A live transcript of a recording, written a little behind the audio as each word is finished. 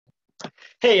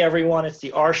Hey everyone, it's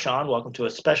the Our Shawn. Welcome to a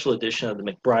special edition of the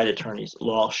McBride Attorney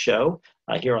Legal Show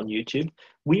here on YouTube.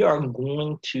 We are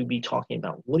going to be talking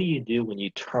about what do you do when you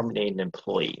terminate an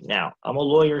employee. Now, I'm a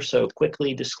lawyer, so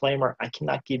quickly, disclaimer, I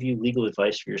cannot give you legal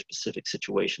advice for your specific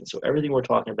situation. So everything we're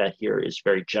talking about here is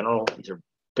very general. These are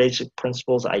basic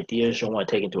principles, ideas you'll want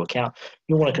to take into account.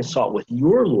 You want to consult with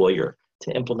your lawyer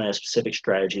to implement a specific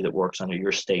strategy that works under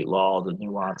your state law, the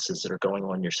nuances that are going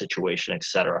on in your situation,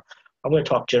 etc. I'm going to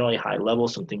talk generally high level,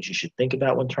 some things you should think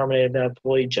about when terminating that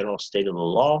employee, general state of the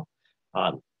law,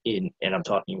 and I'm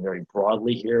talking very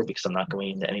broadly here because I'm not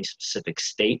going into any specific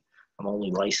state. I'm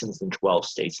only licensed in 12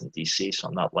 states in DC, so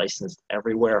I'm not licensed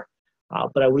everywhere.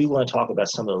 But we want to talk about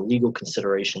some of the legal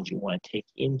considerations you want to take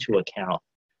into account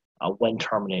when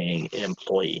terminating an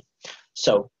employee.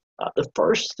 So the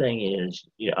first thing is,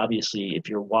 obviously, if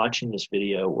you're watching this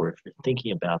video or if you're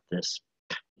thinking about this,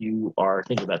 you are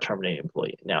thinking about terminating an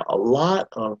employee. Now, a lot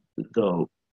of the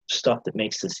stuff that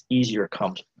makes this easier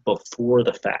comes before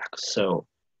the fact. So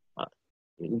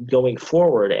going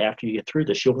forward, after you get through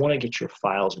this, you'll want to get your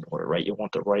files in order, right? You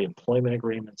want the right employment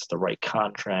agreements, the right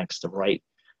contracts, the right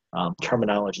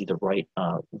terminology, the right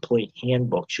employee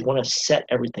handbooks. You want to set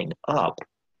everything up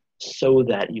so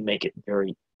that you make it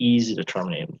very easy to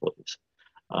terminate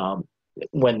employees.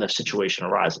 When the situation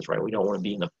arises, right? We don't want to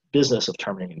be in the business of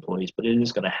terminating employees, but it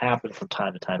is going to happen from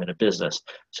time to time in a business.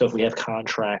 So if we have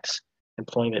contracts,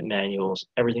 employment manuals,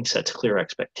 everything sets clear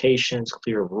expectations,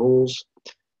 clear rules,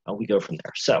 we go from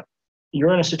there. So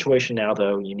you're in a situation now,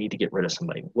 though, you need to get rid of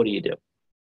somebody. What do you do?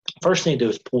 First thing to do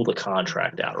is pull the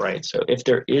contract out, right? So if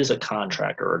there is a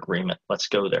contract or agreement, let's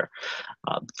go there.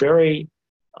 Very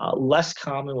less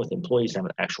common with employees to have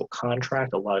an actual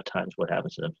contract. A lot of times what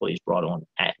happens is employees brought on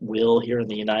at will here in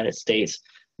the United States,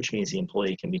 which means the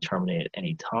employee can be terminated at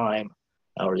any time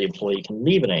or the employee can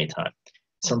leave at any time.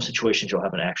 In some situations, you'll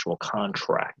have an actual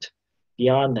contract.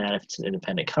 Beyond that, if it's an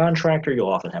independent contractor, you'll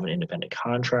often have an independent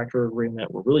contractor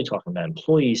agreement. We're really talking about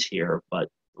employees here, but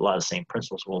a lot of the same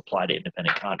principles will apply to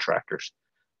independent contractors.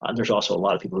 There's also a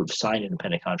lot of people who've signed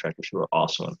independent contractors who are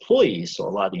also employees. So a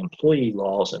lot of the employee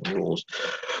laws and rules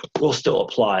will still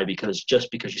apply because just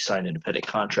because you sign an independent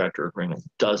contractor agreement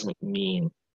doesn't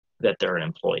mean that they're an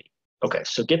employee. Okay,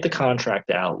 so get the contract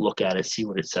out, look at it, see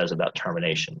what it says about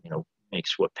termination.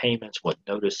 Makes what payments, what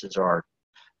notices are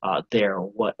there,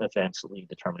 what events lead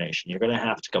to termination. You're going to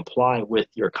have to comply with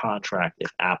your contract if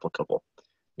applicable.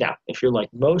 Now, if you're like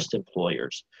most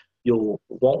employers, you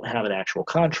won't have an actual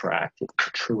contract. If it's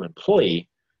a true employee,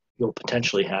 you'll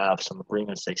potentially have some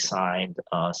agreements they signed,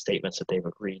 statements that they've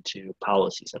agreed to,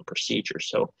 policies and procedures.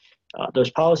 So those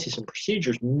policies and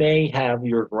procedures may have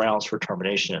your grounds for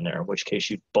termination in there, in which case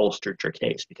you bolstered your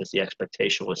case because the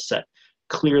expectation was set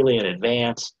clearly in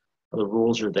advance. The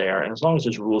rules are there, and as long as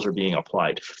those rules are being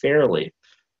applied fairly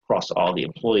across all the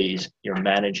employees, you're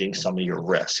managing some of your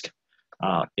risk.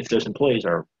 If those employees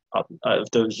are if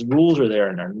those rules are there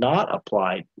and are not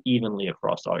applied evenly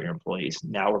across all your employees,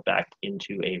 now we're back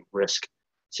into a risk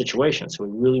situation. So we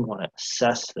really want to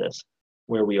assess this,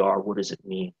 where we are, what does it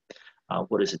mean,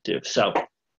 what does it do? So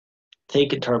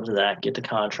take in terms of that, get the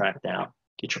contract out,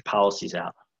 get your policies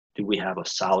out. Do we have a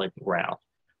solid ground?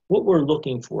 What we're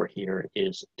looking for here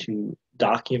is to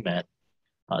document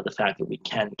the fact that we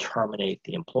can terminate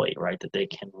the employee, right? That they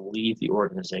can leave the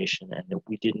organization and that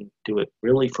we didn't do it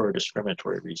really for a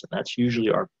discriminatory reason. That's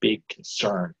usually our big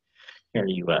concern here in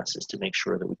the US, is to make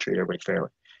sure that we treat everybody fairly.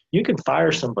 You can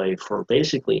fire somebody for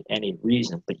basically any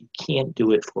reason, but you can't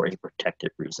do it for a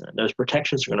protected reason. And those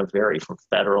protections are going to vary from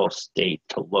federal, state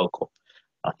to local.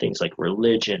 Things like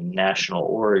religion, national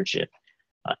origin,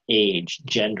 age,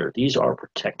 gender, these are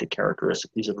protected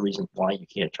characteristics. These are the reasons why you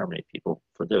can't terminate people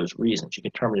for those reasons. You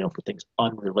can terminate them for things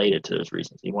unrelated to those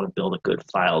reasons. You want to build a good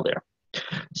file there.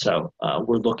 So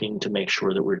we're looking to make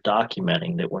sure that we're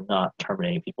documenting that we're not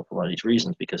terminating people for one of these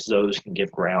reasons, because those can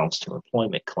give grounds to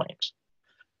employment claims.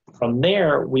 From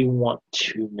there, we want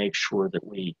to make sure that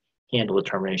we handle the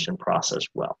termination process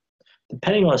well.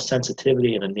 Depending on the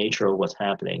sensitivity and the nature of what's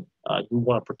happening, you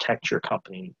want to protect your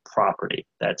company property.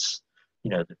 That's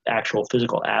the actual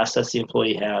physical assets the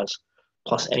employee has,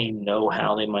 plus any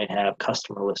know-how they might have,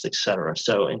 customer lists, etc.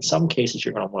 So in some cases,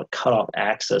 you're going to want to cut off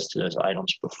access to those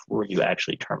items before you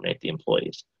actually terminate the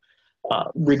employees.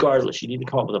 Regardless, you need to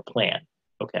come up with a plan.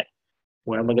 Okay,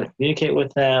 when am I going to communicate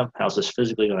with them? How's this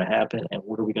physically going to happen? And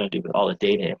what are we going to do with all the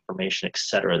data, information,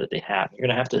 etc. that they have? You're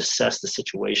going to have to assess the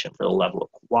situation for the level of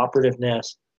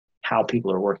cooperativeness, how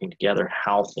people are working together,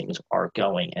 how things are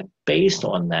going. And based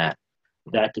on that,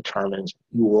 that determines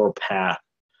your path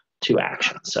to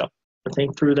action. So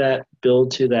think through that,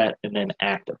 build to that, and then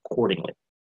act accordingly.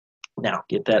 Now,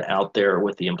 get that out there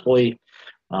with the employee.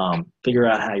 Figure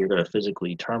out how you're going to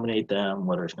physically terminate them,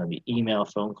 whether it's going to be email,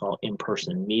 phone call,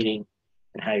 in-person meeting,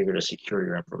 and how you're going to secure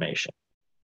your information.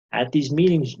 At these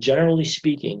meetings, generally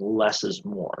speaking, less is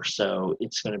more. So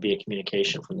it's going to be a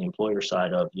communication from the employer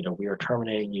side of, we are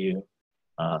terminating you,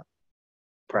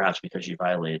 perhaps because you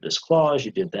violated this clause,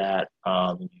 you did that,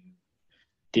 you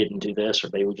didn't do this, or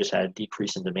maybe we just had a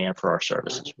decrease in demand for our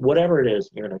services. Whatever it is,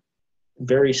 you're going to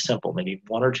very simple, maybe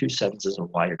 1 or 2 sentences of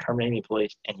why you're terminating the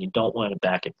employees, and you don't want a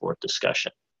back and forth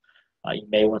discussion. You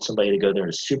may want somebody to go there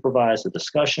to supervise the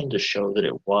discussion to show that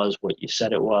it was what you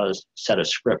said it was, set a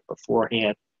script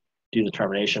beforehand, do the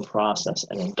termination process,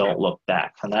 and then don't look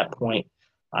back. From that point,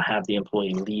 have the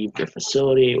employee leave your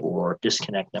facility or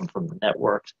disconnect them from the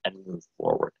networks and move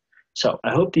forward. So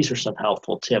I hope these are some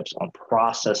helpful tips on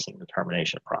processing the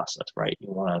termination process, right?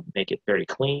 You want to make it very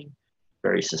clean,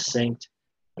 very succinct,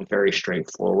 and very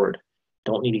straightforward.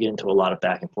 Don't need to get into a lot of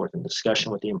back and forth and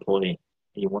discussion with the employee.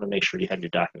 And you want to make sure you have your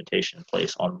documentation in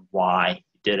place on why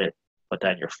you did it. Put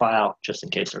that in your file just in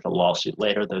case there's a lawsuit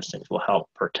later. Those things will help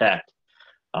protect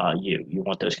you. You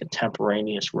want those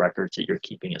contemporaneous records that you're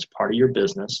keeping as part of your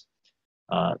business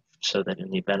so that in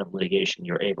the event of litigation,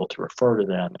 you're able to refer to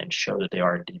them and show that they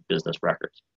are indeed business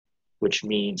records, which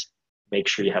means make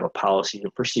sure you have a policy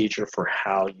and procedure for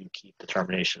how you keep the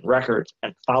termination records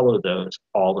and follow those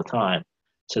all the time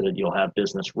so that you'll have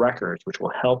business records, which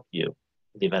will help you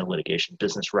in the event of litigation.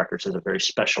 Business records has a very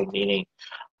special meaning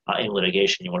in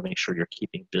litigation. You want to make sure you're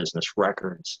keeping business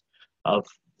records of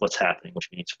what's happening, which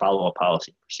means follow a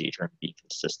policy and procedure and be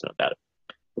consistent about it.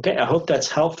 Okay, I hope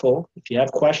that's helpful. If you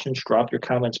have questions, drop your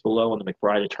comments below on the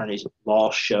McBride Attorneys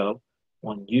Law Show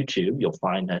on YouTube. You'll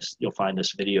find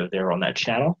this video there on that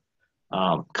channel.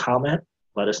 Comment,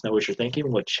 let us know what you're thinking,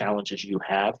 what challenges you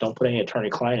have. Don't put any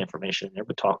attorney-client information in there,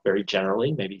 but talk very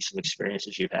generally, maybe some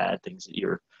experiences you've had, things that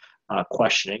you're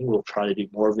questioning. We'll try to do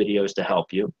more videos to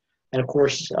help you. And of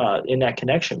course, in that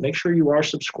connection, make sure you are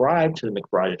subscribed to the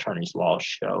McBride Attorneys Law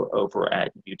Show over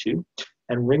at YouTube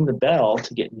and ring the bell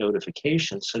to get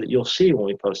notifications so that you'll see when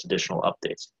we post additional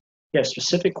updates. If you have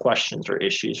specific questions or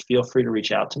issues, feel free to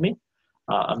reach out to me.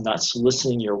 I'm not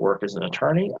soliciting your work as an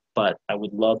attorney, but I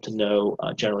would love to know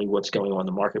generally what's going on in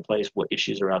the marketplace, what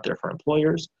issues are out there for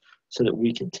employers, so that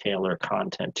we can tailor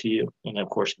content to you. And of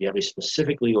course, if you have a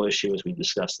specific legal issue, as we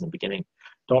discussed in the beginning,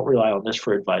 don't rely on this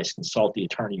for advice. Consult the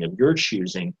attorney of your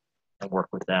choosing and work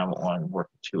with them on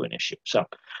working to an issue. So,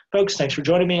 folks, thanks for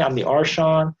joining me. I'm the Our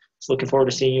Shawn. Looking forward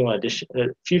to seeing you on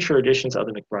future editions of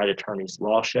the McBride Attorneys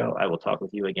Law Show. I will talk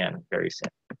with you again very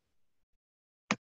soon.